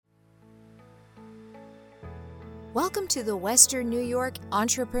Welcome to the Western New York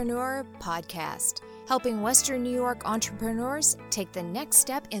Entrepreneur Podcast, helping Western New York entrepreneurs take the next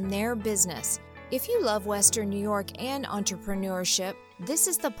step in their business. If you love Western New York and entrepreneurship, this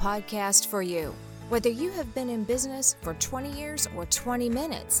is the podcast for you. Whether you have been in business for 20 years or 20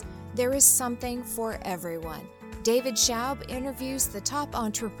 minutes, there is something for everyone. David Schaub interviews the top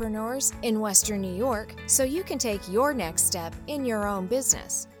entrepreneurs in Western New York so you can take your next step in your own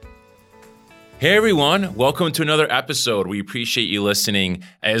business. Hey everyone, welcome to another episode. We appreciate you listening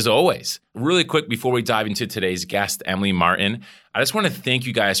as always. Really quick before we dive into today's guest, Emily Martin, I just want to thank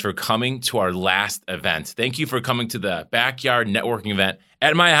you guys for coming to our last event. Thank you for coming to the backyard networking event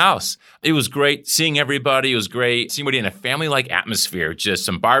at my house. It was great seeing everybody. It was great seeing everybody in a family-like atmosphere. Just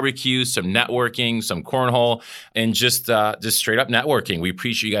some barbecue, some networking, some cornhole, and just straight up networking. We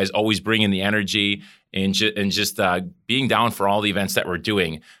appreciate you guys always bringing the energy and just being down for all the events that we're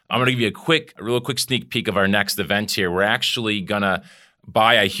doing. I'm going to give you a real quick sneak peek of our next event here. We're actually going to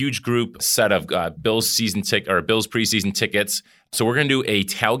buy a huge group set of Bills preseason tickets. So we're going to do a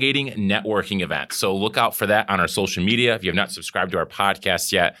tailgating networking event. So look out for that on our social media. If you have not subscribed to our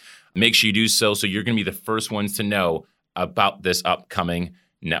podcast yet, make sure you do so. So you're going to be the first ones to know about this upcoming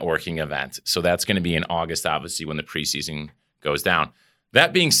networking event. So that's going to be in August, obviously, when the preseason goes down.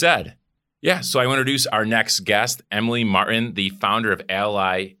 That being said, so I want to introduce our next guest, Emily Martin, the founder of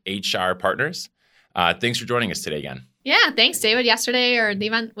Ally HR Partners. Thanks for joining us today again. Yeah, thanks, David. The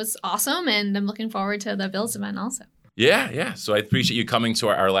event was awesome, and I'm looking forward to the Bills event also. Yeah. So I appreciate you coming to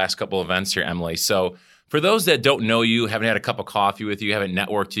our last couple events here, Emily. So for those that don't know you, haven't had a cup of coffee with you, haven't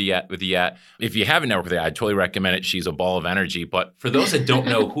networked with you yet, if you haven't networked with her, I'd totally recommend it. She's a ball of energy. But for those that don't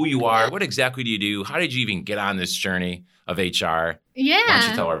know who you are, what exactly do you do? How did you even get on this journey of HR? Yeah. Why don't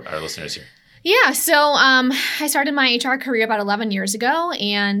you tell our listeners here? Yeah, so I started my HR career about 11 years ago,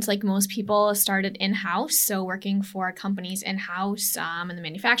 and like most people, started in-house, so working for companies in-house in the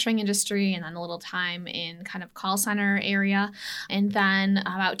manufacturing industry, and then a little time in kind of call center area. And then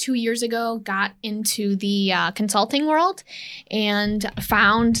about 2 years ago, got into the consulting world and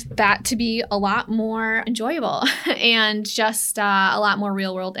found that to be a lot more enjoyable and just a lot more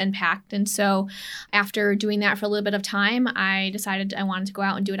real-world impact. And so after doing that for a little bit of time, I decided I wanted to go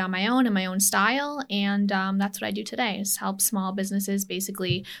out and do it on my own, in my own style, and that's what I do today, is help small businesses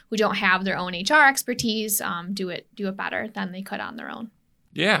basically who don't have their own HR expertise do it better than they could on their own.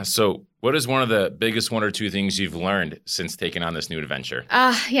 Yeah. So what is one of the biggest one or two things you've learned since taking on this new adventure?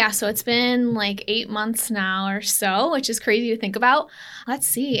 So it's been like 8 months now or so, which is crazy to think about. Let's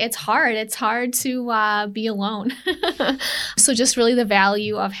see. It's hard. It's hard to be alone. So just really the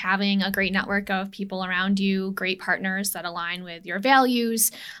value of having a great network of people around you, great partners that align with your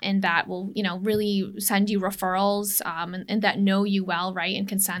values, and that will, really send you referrals and that know you well, right, and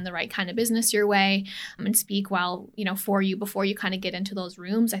can send the right kind of business your way and speak well, for you before you kind of get into those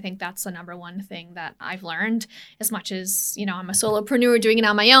rooms. I think that's the number one thing that I've learned. As much as, I'm a solopreneur doing it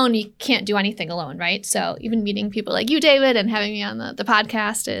on my own, you can't do anything alone, right? So even meeting people like you, David, and having me on the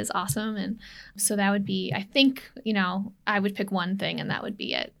podcast is awesome. And so that would be, I think, I would pick one thing, and that would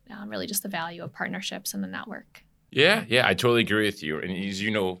be it. Really just the value of partnerships and the network. Yeah, I totally agree with you. And as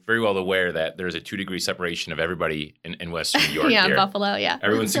you know, very well aware that there's a 2-degree separation of everybody in Western New York. Yeah, here. Buffalo, yeah.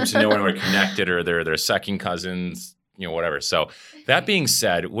 Everyone seems to know when we're connected, or they're second cousins, whatever. So that being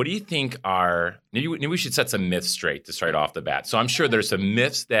said, what do you think maybe we should set some myths straight to start off the bat. So I'm sure there's some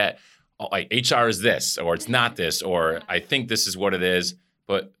myths that like HR is this, or it's not this, or I think this is what it is.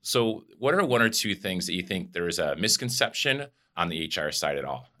 But so what are one or two things that you think there is a misconception on the HR side at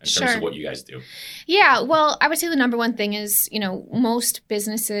all in terms of what you guys do? Yeah, well, I would say the number one thing is, most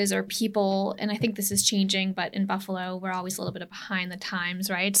businesses or people, and I think this is changing, but in Buffalo, we're always a little bit behind the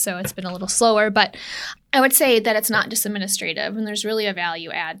times, right? So it's been a little slower, but I would say that it's not just administrative, and there's really a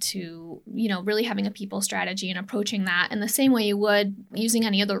value add to, really having a people strategy and approaching that in the same way you would using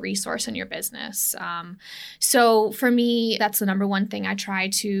any other resource in your business. So for me, that's the number one thing I try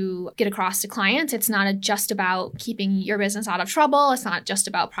to get across to clients. It's not just about keeping your business out of trouble. It's not just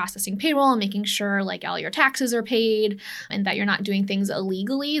about processing payroll and making sure like all your taxes are paid and that you're not doing things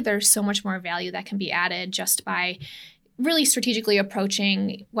illegally. There's so much more value that can be added just by really strategically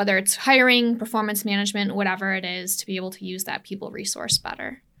approaching, whether it's hiring, performance management, whatever it is, to be able to use that people resource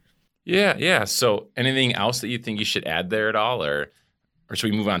better. Yeah. So anything else that you think you should add there at all, or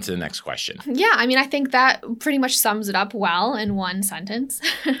should we move on to the next question? Yeah, I think that pretty much sums it up well in one sentence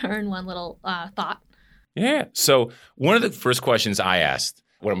or in one little thought. Yeah. So one of the first questions I asked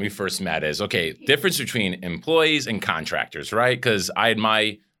when we first met is, okay, difference between employees and contractors, right? Because I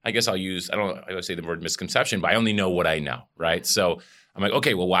guess I don't say the word misconception, but I only know what I know, right? So I'm like,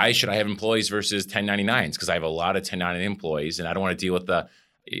 okay, well, why should I have employees versus 1099s? Because I have a lot of 1099 employees and I don't want to deal with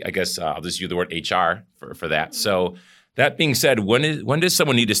I guess I'll just use the word HR for that. So that being said, when does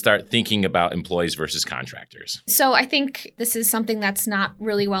someone need to start thinking about employees versus contractors? So I think this is something that's not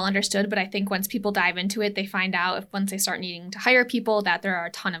really well understood, but I think once people dive into it, they find out once they start needing to hire people that there are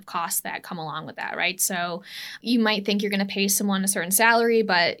a ton of costs that come along with that, right? So you might think you're going to pay someone a certain salary,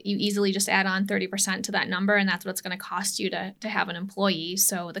 but you easily just add on 30% to that number, and that's what it's going to cost you to have an employee.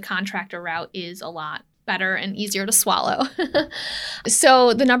 So the contractor route is a lot better and easier to swallow.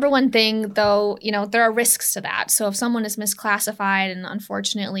 So the number one thing, though, there are risks to that. So if someone is misclassified, and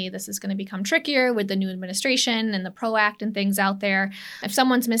unfortunately this is going to become trickier with the new administration and the PRO Act and things out there, if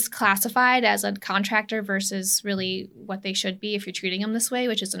someone's misclassified as a contractor versus really what they should be if you're treating them this way,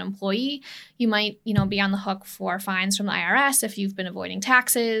 which is an employee, you might, be on the hook for fines from the IRS if you've been avoiding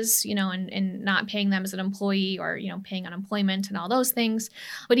taxes, and not paying them as an employee, or, paying unemployment and all those things.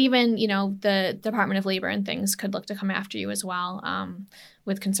 But even, the Department of Labor and things could look to come after you as well,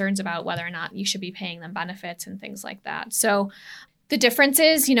 with concerns about whether or not you should be paying them benefits and things like that. So the difference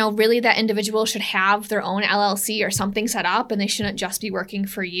is, really that individual should have their own LLC or something set up, and they shouldn't just be working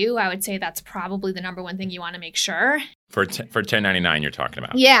for you. I would say that's probably the number one thing you want to make sure. For 1099 you're talking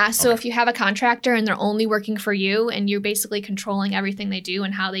about? Yeah. So if you have a contractor and they're only working for you and you're basically controlling everything they do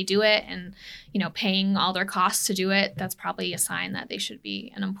and how they do it and, paying all their costs to do it, that's probably a sign that they should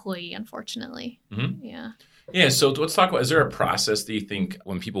be an employee, unfortunately. Mm-hmm. Yeah. Yeah. So let's talk about, is there a process, do you think,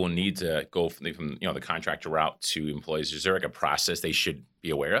 when people need to go from the contractor route to employees, is there like a process they should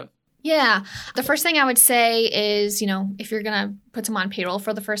be aware of? Yeah. The first thing I would say is, if you're going to put someone on payroll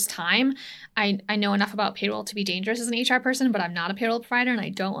for the first time, I know enough about payroll to be dangerous as an HR person, but I'm not a payroll provider and I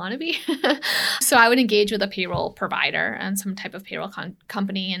don't want to be. So I would engage with a payroll provider and some type of payroll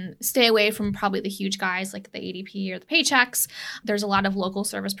company and stay away from probably the huge guys like the ADP or the Paychex. There's a lot of local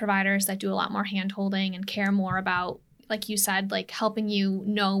service providers that do a lot more hand-holding and care more about, like you said, like helping you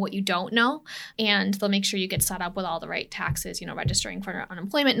know what you don't know. And they'll make sure you get set up with all the right taxes, registering for an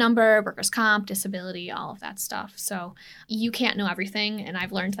unemployment number, workers' comp, disability, all of that stuff. So you can't know everything. And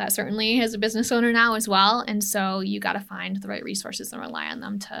I've learned that certainly as a business owner now as well. And so you got to find the right resources and rely on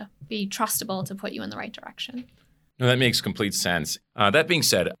them to be trustable to put you in the right direction. No, that makes complete sense. That being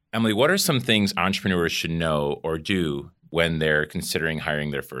said, Emily, what are some things entrepreneurs should know or do when they're considering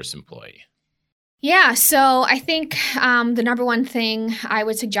hiring their first employee? Yeah, so I think the number one thing I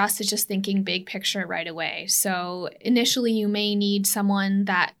would suggest is just thinking big picture right away. So initially you may need someone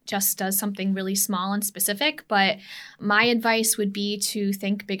that just does something really small and specific, but my advice would be to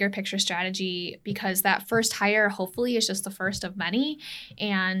think bigger picture strategy, because that first hire hopefully is just the first of many,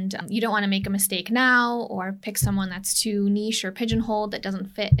 and you don't want to make a mistake now or pick someone that's too niche or pigeonholed that doesn't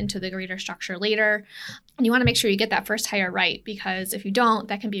fit into the greater structure later. And you want to make sure you get that first hire right, because if you don't,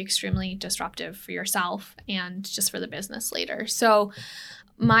 that can be extremely disruptive for yourself and just for the business later. So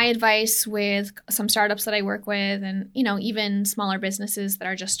my advice with some startups that I work with and, even smaller businesses that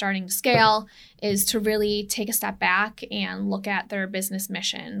are just starting to scale is to really take a step back and look at their business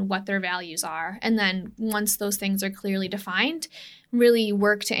mission, what their values are. And then once those things are clearly defined, really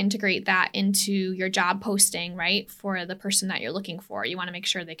work to integrate that into your job posting, right? For the person that you're looking for. You want to make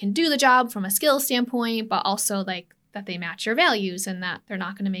sure they can do the job from a skill standpoint, but also like that they match your values and that they're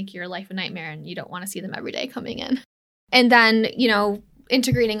not going to make your life a nightmare and you don't want to see them every day coming in. And then,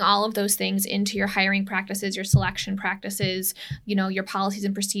 integrating all of those things into your hiring practices, your selection practices, your policies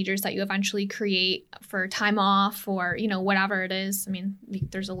and procedures that you eventually create for time off or, whatever it is. I mean,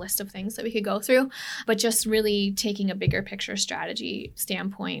 there's a list of things that we could go through, but just really taking a bigger picture strategy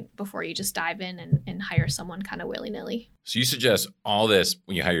standpoint before you just dive in and hire someone kind of willy-nilly. So you suggest all this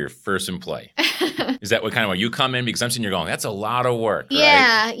when you hire your first employee. Is that what kind of where you come in? Because I'm sitting here going, that's a lot of work,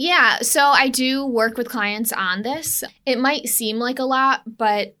 right? Yeah. So I do work with clients on this. It might seem like a lot,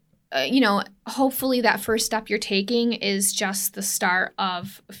 but hopefully that first step you're taking is just the start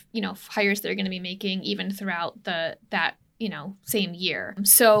of, hires they're going to be making even throughout that same year.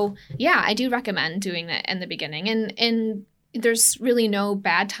 So yeah, I do recommend doing that in the beginning. And there's really no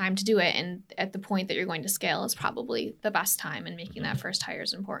bad time to do it. And at the point that you're going to scale is probably the best time, and making that first hire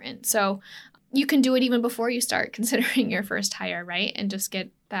is important. So you can do it even before you start considering your first hire, right? And just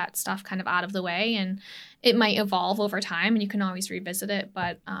get that stuff kind of out of the way. And it might evolve over time and you can always revisit it.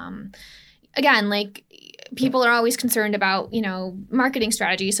 But again, like people are always concerned about, marketing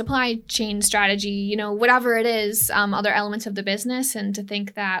strategy, supply chain strategy, whatever it is, other elements of the business. And to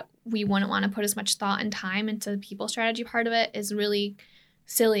think that we wouldn't want to put as much thought and time into the people strategy part of it is really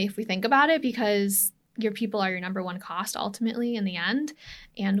silly if we think about it, because your people are your number one cost ultimately in the end.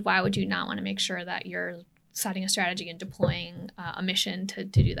 And why would you not want to make sure that you're setting a strategy and deploying a mission to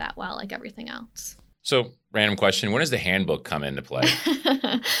do that well, like everything else. So, random question: when does the handbook come into play?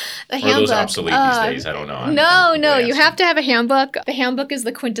 The or handbook, are those obsolete these days? I don't know. No, you have to have a handbook. The handbook is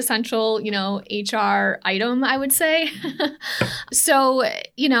the quintessential, HR item, I would say. So,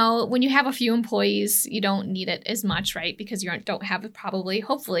 when you have a few employees, you don't need it as much, right? Because you don't have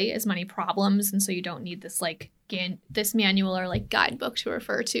hopefully, as many problems, and so you don't need this this manual or guidebook to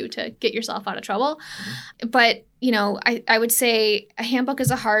refer to get yourself out of trouble. Mm-hmm. But I would say a handbook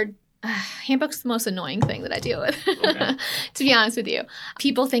is handbook's the most annoying thing that I deal with, okay. To be honest with you.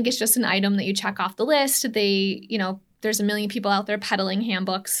 People think it's just an item that you check off the list. There's a million people out there peddling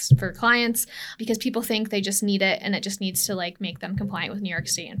handbooks for clients because people think they just need it and it just needs to make them compliant with New York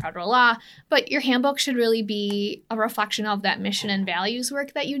State and federal law. But your handbook should really be a reflection of that mission and values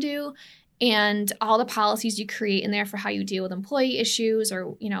work that you do. And all the policies you create in there for how you deal with employee issues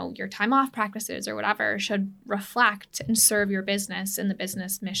or, your time off practices or whatever should reflect and serve your business and the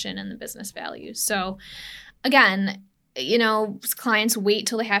business mission and the business values. So again, clients wait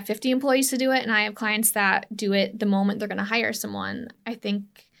till they have 50 employees to do it. And I have clients that do it the moment they're going to hire someone. I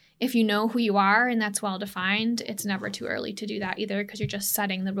think if you know who you are and that's well defined, it's never too early to do that either because you're just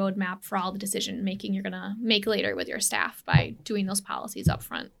setting the roadmap for all the decision making you're going to make later with your staff by doing those policies up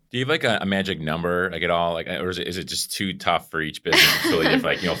front. Do you have a magic number at all? Or is it just too tough for each business? So if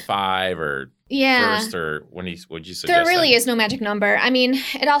 5 or first or would you suggest? There really is no magic number. I mean,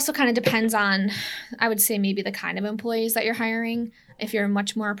 it also kind of depends on, I would say maybe the kind of employees that you're hiring. If you're a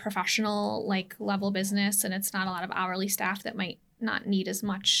much more professional level business and it's not a lot of hourly staff that might not need as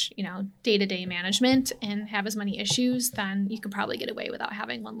much, day-to-day management and have as many issues, then you could probably get away without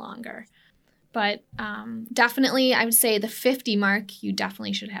having one longer. But definitely, I would say the 50 mark, you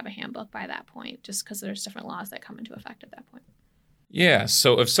definitely should have a handbook by that point, just because there's different laws that come into effect at that point. Yeah.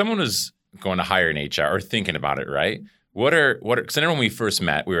 So if someone is going to hire an HR or thinking about it, right? Because I know when we first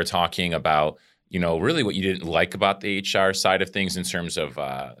met, we were talking about, really what you didn't like about the HR side of things in terms of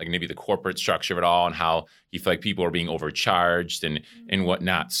maybe the corporate structure of it all and how you feel like people are being overcharged and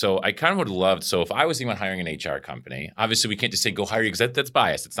whatnot. So I kind of would love, so if I was thinking about hiring an HR company, obviously we can't just say go hire you because that's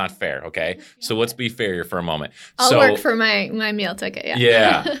biased. It's not fair, okay? Yeah. So let's be fair here for a moment. I'll work for my meal ticket, yeah.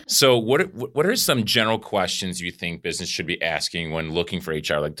 Yeah. So what are some general questions you think business should be asking when looking for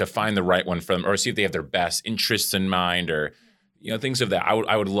HR, to find the right one for them or see if they have their best interests in mind or things of that.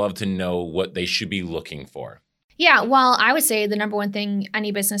 I would love to know what they should be looking for. Yeah, well, I would say the number one thing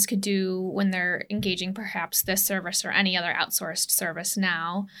any business could do when they're engaging perhaps this service or any other outsourced service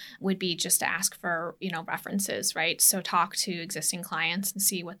now would be just to ask for, references, right? So talk to existing clients and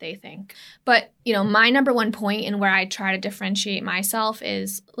see what they think. But, my number one point and where I try to differentiate myself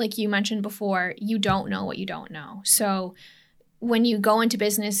is, like you mentioned before, you don't know what you don't know. So when you go into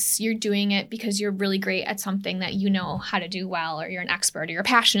business, you're doing it because you're really great at something that you know how to do well, or you're an expert, or you're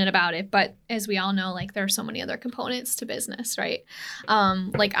passionate about it. But as we all know, there are so many other components to business, right?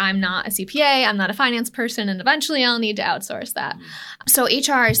 I'm not a CPA, I'm not a finance person, and eventually I'll need to outsource that. So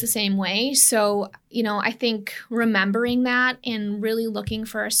HR is the same way. So, I think remembering that and really looking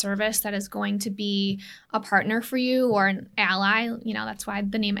for a service that is going to be a partner for you or an ally, that's why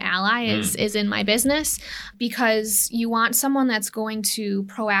the name Ally is in my business, because you want someone that's going to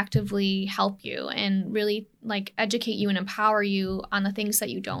proactively help you and really educate you and empower you on the things that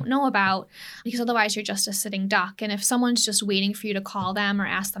you don't know about, because otherwise you're just a sitting duck. And if someone's just waiting for you to call them or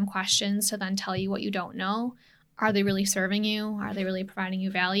ask them questions to then tell you what you don't know, are they really serving you? Are they really providing you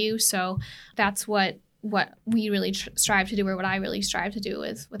value? So that's what we really strive to do, or what I really strive to do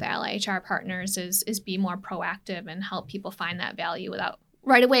with Ally HR Partners is be more proactive and help people find that value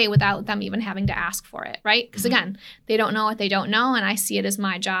right away without them even having to ask for it, right? Because again, they don't know what they don't know, and I see it as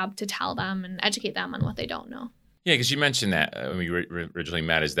my job to tell them and educate them on what they don't know. Yeah, because you mentioned that when we originally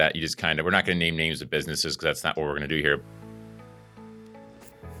met, is that you just we're not going to name names of businesses because that's not what we're going to do here.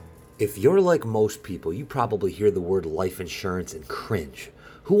 If you're like most people, you probably hear the word life insurance and cringe.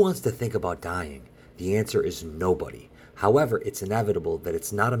 Who wants to think about dying? The answer is nobody. However, it's inevitable that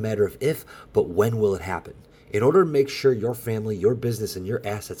it's not a matter of if, but when will it happen. In order to make sure your family, your business, and your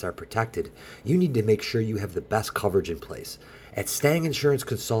assets are protected, you need to make sure you have the best coverage in place. At Stang Insurance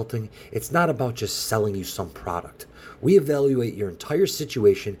Consulting, it's not about just selling you some product. We evaluate your entire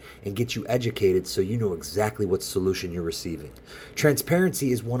situation and get you educated so you know exactly what solution you're receiving.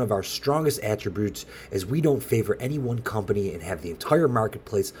 Transparency is one of our strongest attributes, as we don't favor any one company and have the entire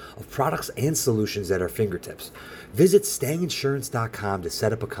marketplace of products and solutions at our fingertips. Visit StangInsurance.com to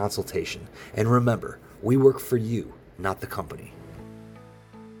set up a consultation. And remember, we work for you, not the company.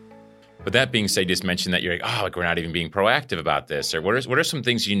 But that being said, you just mentioned that you're like, oh, like we're not even being proactive about this. Or what are some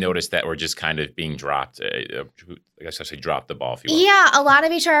things you noticed that were just kind of being dropped? I guess I say drop the ball, if you will. Yeah, a lot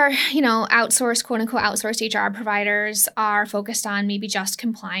of HR, outsourced, quote unquote, outsourced HR providers are focused on maybe just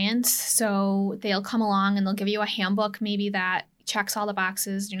compliance. So they'll come along and they'll give you a handbook maybe that checks all the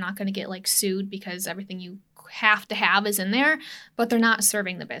boxes. You're not going to get like sued because everything you have to have is in there, but they're not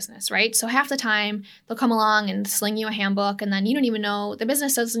serving the business, right? So half the time they'll come along and sling you a handbook, and then you don't even know, the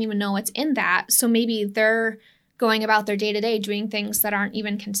business doesn't even know what's in that. So maybe they're going about their day-to-day doing things that aren't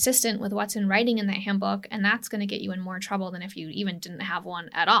even consistent with what's in writing in that handbook, and that's going to get you in more trouble than if you even didn't have one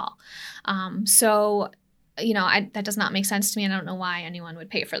at all. That does not make sense to me. I don't know why anyone would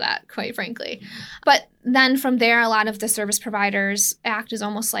pay for that, quite frankly. But then from there, a lot of the service providers act as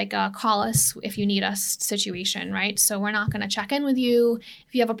almost like a call us if you need us situation, right? So we're not going to check in with you.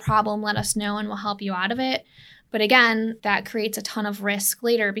 If you have a problem, let us know and we'll help you out of it. But again, that creates a ton of risk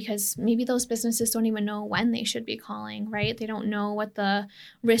later because maybe those businesses don't even know when they should be calling, right? They don't know what the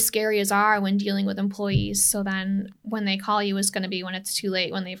risk areas are when dealing with employees. So then when they call you is going to be when it's too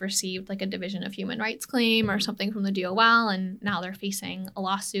late, when they've received like a Division of Human Rights claim or something from the DOL, and now they're facing a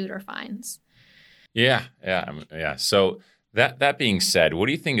lawsuit or fines. Yeah. So that being said, what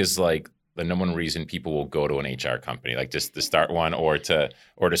do you think is like the number one reason people will go to an HR company, like just to start one or to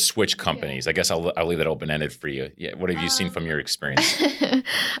switch companies? I guess I'll leave that open-ended for you. Yeah, what have you seen from your experience?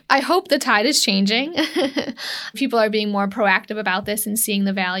 I hope the tide is changing. People are being more proactive about this and seeing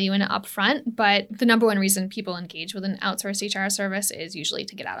the value in it up front. But the number one reason people engage with an outsourced HR service is usually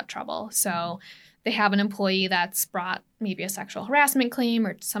to get out of trouble. So they have an employee that's brought maybe a sexual harassment claim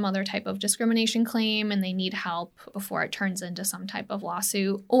or some other type of discrimination claim, and they need help before it turns into some type of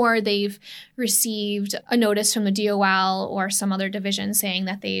lawsuit. Or they've received a notice from the DOL or some other division saying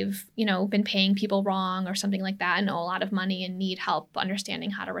that they've, been paying people wrong or something like that and owe a lot of money and need help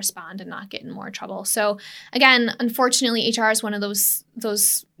understanding how to respond and not get in more trouble. So again, unfortunately, HR is one of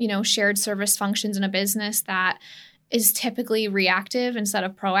those shared service functions in a business that is typically reactive instead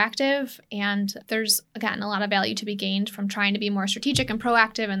of proactive. And there's, again, a lot of value to be gained from trying to be more strategic and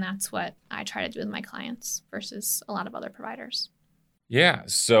proactive. And that's what I try to do with my clients versus a lot of other providers. Yeah.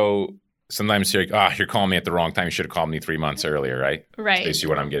 So sometimes you're like, you're calling me at the wrong time. You should have called me 3 months earlier, right? Right. So you see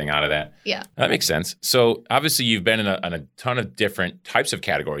what I'm getting out of that? Yeah. That makes sense. So obviously you've been in a ton of different types of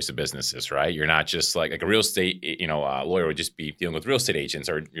categories of businesses, right? You're not just like a real estate, lawyer would just be dealing with real estate agents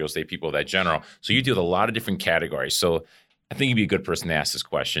or real estate people that general. So you deal with a lot of different categories. So I think you'd be a good person to ask this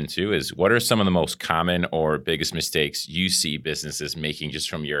question too, is what are some of the most common or biggest mistakes you see businesses making just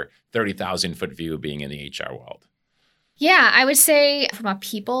from your 30,000 foot view of being in the HR world? Yeah, I would say from a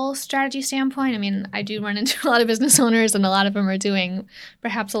people strategy standpoint, I do run into a lot of business owners and a lot of them are doing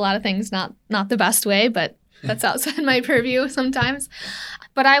perhaps a lot of things not the best way, but that's outside my purview sometimes.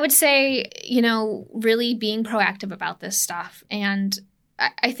 But I would say, really being proactive about this stuff. And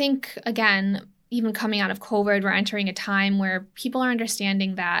I think, again, even coming out of COVID, we're entering a time where people are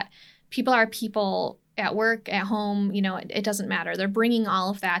understanding that people are people at work, at home, it doesn't matter. They're bringing all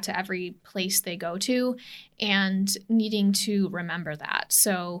of that to every place they go to and needing to remember that.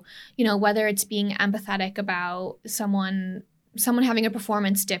 So, whether it's being empathetic about someone having a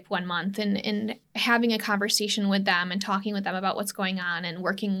performance dip 1 month and having a conversation with them and talking with them about what's going on and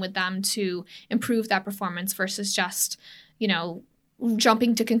working with them to improve that performance versus just,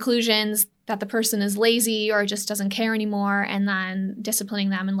 jumping to conclusions that the person is lazy or just doesn't care anymore and then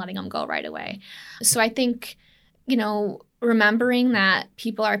disciplining them and letting them go right away. So I think, remembering that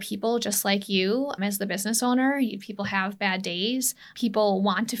people are people just like you as the business owner. People have bad days. People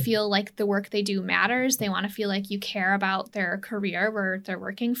want to feel like the work they do matters. They want to feel like you care about their career where they're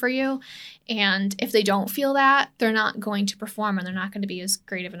working for you. And if they don't feel that, they're not going to perform and they're not going to be as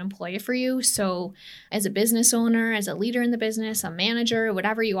great of an employee for you. So as a business owner, as a leader in the business, a manager,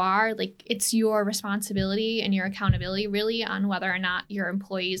 whatever you are, like it's your responsibility and your accountability really on whether or not your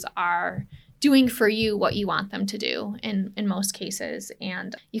employees are doing for you what you want them to do in most cases.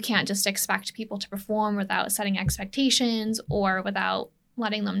 And you can't just expect people to perform without setting expectations or without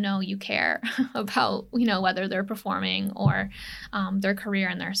letting them know you care about, whether they're performing or their career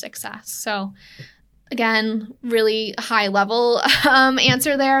and their success. So again, really high level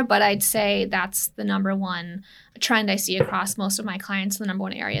answer there, but I'd say that's the number one trend I see across most of my clients, the number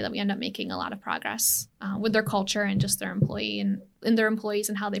one area that we end up making a lot of progress with their culture and just their employee and their employees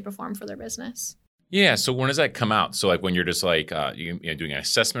and how they perform for their business. Yeah. So when does that come out? So like when you're just like doing an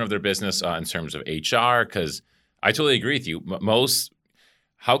assessment of their business in terms of HR, because I totally agree with you.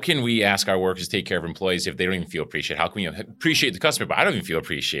 how can we ask our workers to take care of employees if they don't even feel appreciated? How can we appreciate the customer, but I don't even feel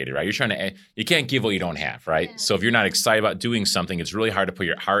appreciated, right? You can't give what you don't have, right? Yeah. So if you're not excited about doing something, it's really hard to put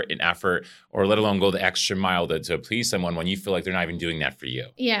your heart and effort, or let alone go the extra mile to please someone when you feel like they're not even doing that for you.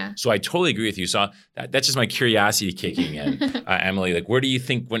 Yeah. So I totally agree with you. So that's just my curiosity kicking in, Emily. Like, where do you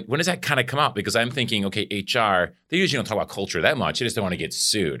think, when does that kind of come out? Because I'm thinking, okay, HR, they usually don't talk about culture that much. They just don't want to get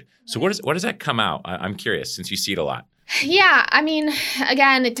sued. So what does that come out? I'm curious, since you see it a lot. Yeah, I mean,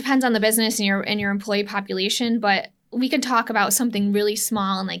 again, it depends on the business and your employee population, but we could talk about something really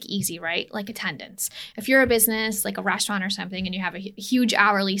small and like easy, right? Like attendance. If you're a business, like a restaurant or something, and you have a huge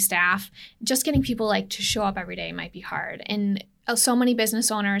hourly staff, just getting people like to show up every day might be hard. And so many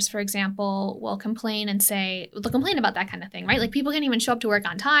business owners, for example, will complain about that kind of thing, right? Like people can't even show up to work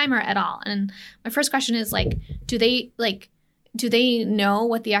on time or at all. And my first question is like, do they know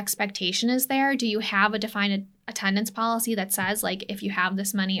what the expectation is there? Do you have a defined attendance policy that says like if you have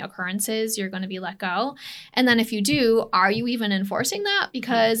this many occurrences, you're going to be let go? And then if you do, are you even enforcing that?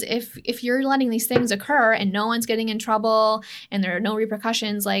 Because if you're letting these things occur and no one's getting in trouble and there are no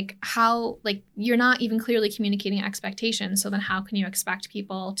repercussions, like how, like you're not even clearly communicating expectations. So then how can you expect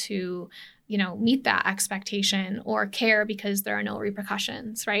people to, meet that expectation or care because there are no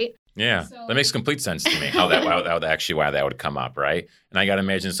repercussions, right? Yeah, that makes complete sense to me, why that would come up, right? And I got to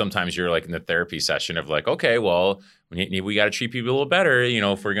imagine sometimes you're like in the therapy session of like, okay, well, we got to treat people a little better,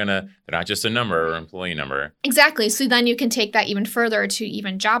 if they're not just a number or employee number. Exactly. So then you can take that even further to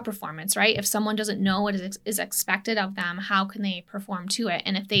even job performance, right? If someone doesn't know what is expected of them, how can they perform to it?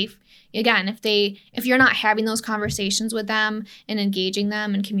 And if you're not having those conversations with them and engaging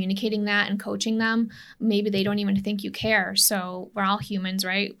them and communicating that and coaching them, maybe they don't even think you care. So we're all humans,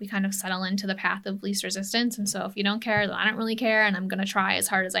 right? We kind of settle into the path of least resistance. And so if you don't care, then I don't really care, and I'm going to try as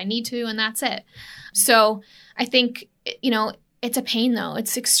hard as I need to, and that's it. So I think, it's a pain though.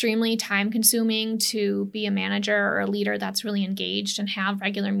 It's extremely time consuming to be a manager or a leader that's really engaged and have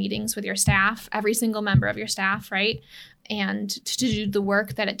regular meetings with your staff, every single member of your staff, right? And to do the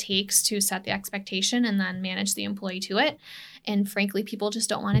work that it takes to set the expectation and then manage the employee to it. And frankly, people just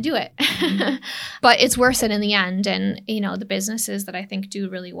don't want to do it. But it's worth it in the end. And, the businesses that I think do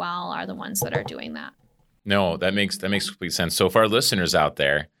really well are the ones that are doing that. No, that makes complete sense. So for our listeners out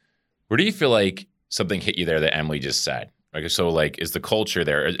there, where do you feel like something hit you there that Emily just said? Like, so like, is the culture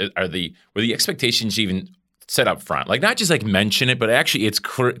there? Were the expectations even set up front? Like, not just like mention it, but actually it's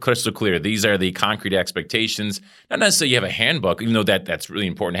crystal clear. These are the concrete expectations. Not necessarily you have a handbook, even though that's really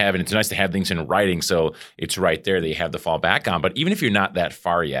important to have. And it's nice to have things in writing, so it's right there that you have to fall back on. But even if you're not that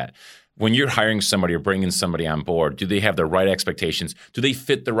far yet, when you're hiring somebody or bringing somebody on board, do they have the right expectations? Do they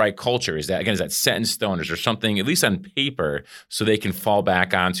fit the right culture? Is that set in stone? Is there something, at least on paper, so they can fall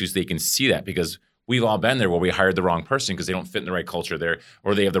back onto, so they can see that? Because we've all been there where we hired the wrong person because they don't fit in the right culture there,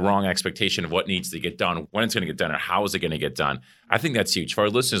 or they have the wrong expectation of what needs to get done, when it's going to get done, or how is it going to get done. I think that's huge. For our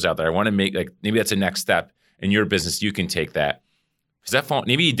listeners out there, I want to make, like, maybe that's a next step in your business. You can take that. Because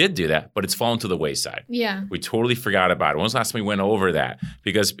maybe you did do that, but it's fallen to the wayside. Yeah. We totally forgot about it. When was the last time we went over that?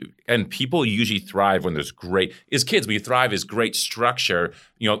 Because, and people usually thrive when there's great, as kids, we thrive as great structure,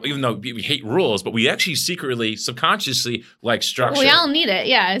 even though we hate rules, but we actually secretly, subconsciously like structure. Well, we all need it.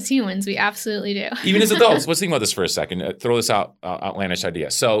 Yeah. As humans, we absolutely do. Even as adults. Let's think about this for a second. Throw this outlandish idea.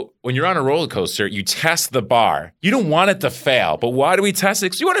 So when you're on a roller coaster, you test the bar. You don't want it to fail, but why do we test it?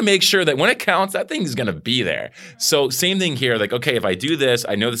 Because you want to make sure that when it counts, that thing is going to be there. So same thing here. Like, okay, if I do this,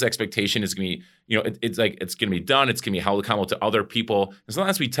 I know this expectation is going to be, it's going to be done. It's going to be held accountable to other people. As long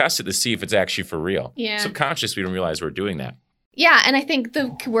as we test it to see if it's actually for real. Yeah. Subconscious, we don't realize we're doing that. Yeah, and I think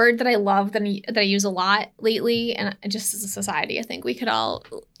the word that I love that I use a lot lately, and just as a society, I think we could all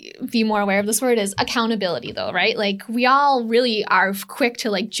be more aware of this word, is accountability, though, right? Like, we all really are quick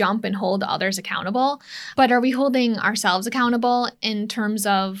to like jump and hold others accountable, but are we holding ourselves accountable in terms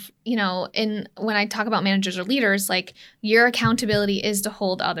of, when I talk about managers or leaders, like, your accountability is to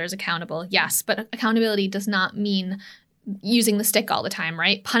hold others accountable, yes, but accountability does not mean using the stick all the time,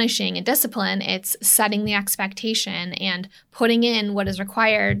 right? Punishing and discipline, it's setting the expectation and putting in what is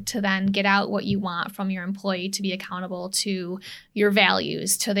required to then get out what you want from your employee to be accountable to your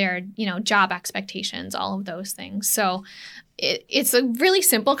values, to their, job expectations, all of those things. So it's a really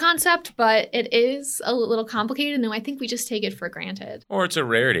simple concept, but it is a little complicated, and I think we just take it for granted. Or it's a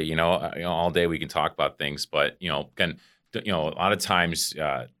rarity, all day we can talk about things, but, again, a lot of times,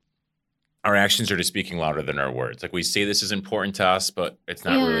 our actions are just speaking louder than our words. Like, we say this is important to us, but it's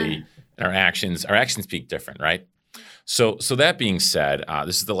not really our actions. Our actions speak different, right? So that being said,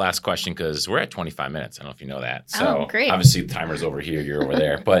 this is the last question because we're at 25 minutes. I don't know if you know that. So great. Obviously the timer's over here, you're over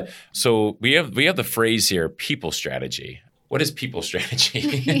there. But so we have the phrase here, people strategy. what is people strategy?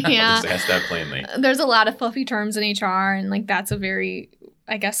 Yeah. I'll just ask that plainly. There's a lot of fluffy terms in HR, and like that's a very,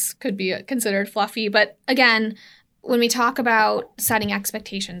 I guess, could be considered fluffy. But again, when we talk about setting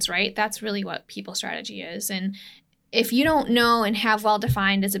expectations, right, that's really what people strategy is. And if you don't know and have well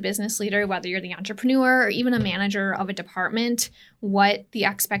defined as a business leader, whether you're the entrepreneur or even a manager of a department, what the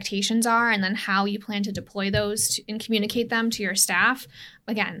expectations are and then how you plan to deploy those and communicate them to your staff,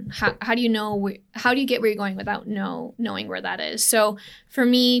 again, how do you know, how do you get where you're going without knowing where that is? So for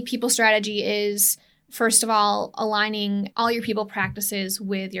me, people strategy is, first of all, aligning all your people practices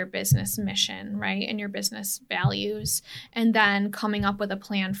with your business mission, right, and your business values, and then coming up with a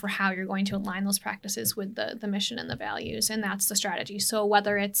plan for how you're going to align those practices with the mission and the values, and that's the strategy. So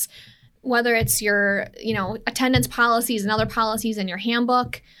whether it's your, attendance policies and other policies in your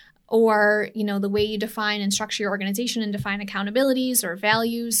handbook, or, the way you define and structure your organization and define accountabilities or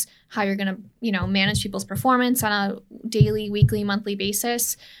values, how you're going to, manage people's performance on a daily, weekly, monthly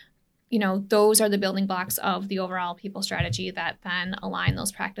basis, those are the building blocks of the overall people strategy that then align those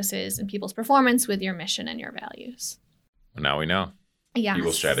practices and people's performance with your mission and your values. Well, now we know. Yes.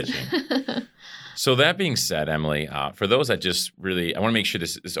 People strategy. So that being said, Emily, for those that just really, I want to make sure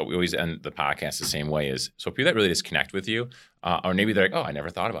this we always end the podcast the same way is, so people that really just connect with you, or maybe they're like, oh, I never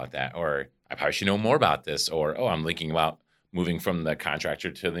thought about that, or I probably should know more about this, or, oh, I'm thinking about moving from the contractor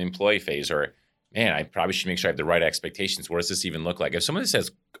to the employee phase, or, man, I probably should make sure I have the right expectations. What does this even look like? If someone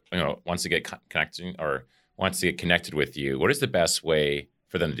says, wants to get connected with you, what is the best way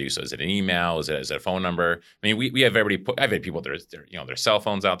for them to do so? Is it an email? Is it a phone number? I mean, we have I've had people, their cell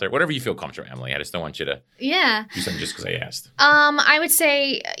phones out there, whatever you feel comfortable, Emily. I just don't want you to do something just because I asked. I would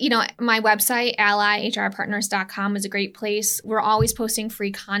say, my website, allyhrpartners.com, is a great place. We're always posting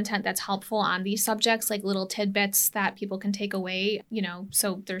free content that's helpful on these subjects, like little tidbits that people can take away,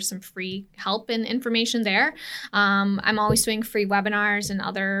 so there's some free help and information there. I'm always doing free webinars and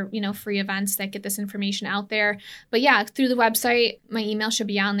other, free events that get this information out there. But yeah, through the website, my email should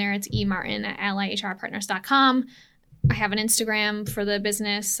be on there. It's emartin@allyhrpartners.com. I have an Instagram for the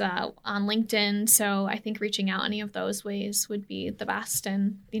business on LinkedIn. So I think reaching out any of those ways would be the best.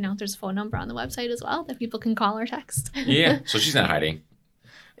 And, there's a phone number on the website as well that people can call or text. Yeah. So she's not hiding.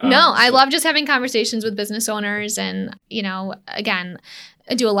 No, I love just having conversations with business owners. And, again,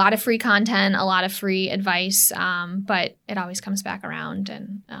 I do a lot of free content, a lot of free advice, but it always comes back around,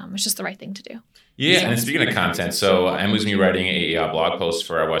 and it's just the right thing to do. Yeah, and speaking of content, so Emily's going to be writing a blog post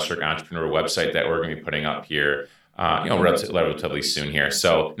for our Western Entrepreneur website that we're going to be putting up here, relatively soon here.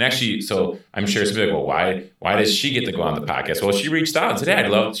 So, and actually, I'm sure some people like, well, why does she get to go on the podcast? Well, she reached out and said,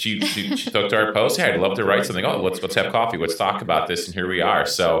 hey, she took to our post. Hey, I'd love to write something. Oh, let's have coffee. Let's talk about this. And here we are.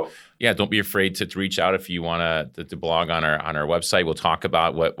 So, yeah, don't be afraid to reach out if you want to blog on our website. We'll talk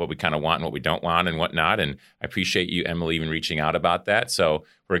about what we kind of want and what we don't want and whatnot. And I appreciate you, Emily, even reaching out about that. So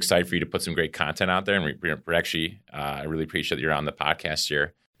we're excited for you to put some great content out there. And we're actually, I really appreciate that you're on the podcast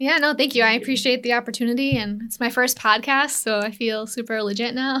here. Yeah, no, thank you. I appreciate the opportunity, and it's my first podcast, so I feel super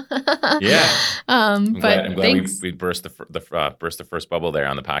legit now. Yeah, I'm glad thanks. we burst the first bubble there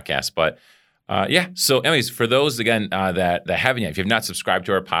on the podcast. But so anyways, for those again that haven't yet, if you've not subscribed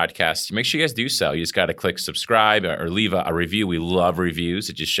to our podcast, make sure you guys do so. You just got to click subscribe or leave a review. We love reviews.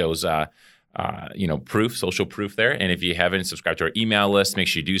 It just shows proof, social proof there. And if you haven't subscribed to our email list, make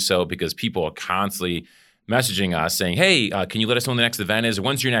sure you do so, because people are constantly messaging us saying, hey, can you let us know when the next event is?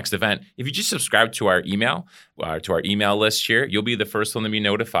 When's your next event? If you just subscribe to our email list here, you'll be the first one to be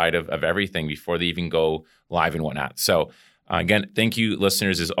notified of everything before they even go live and whatnot. So again, thank you,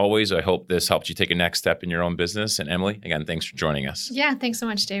 listeners, as always. I hope this helped you take a next step in your own business. And Emily, again, thanks for joining us. Yeah, thanks so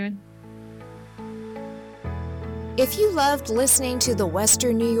much, David. If you loved listening to the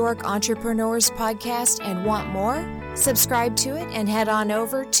Western New York Entrepreneurs Podcast and want more, subscribe to it and head on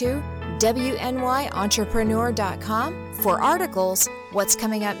over to wnyentrepreneur.com for articles, what's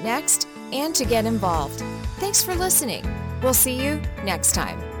coming up next, and to get involved. Thanks for listening. We'll see you next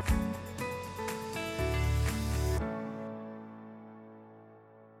time.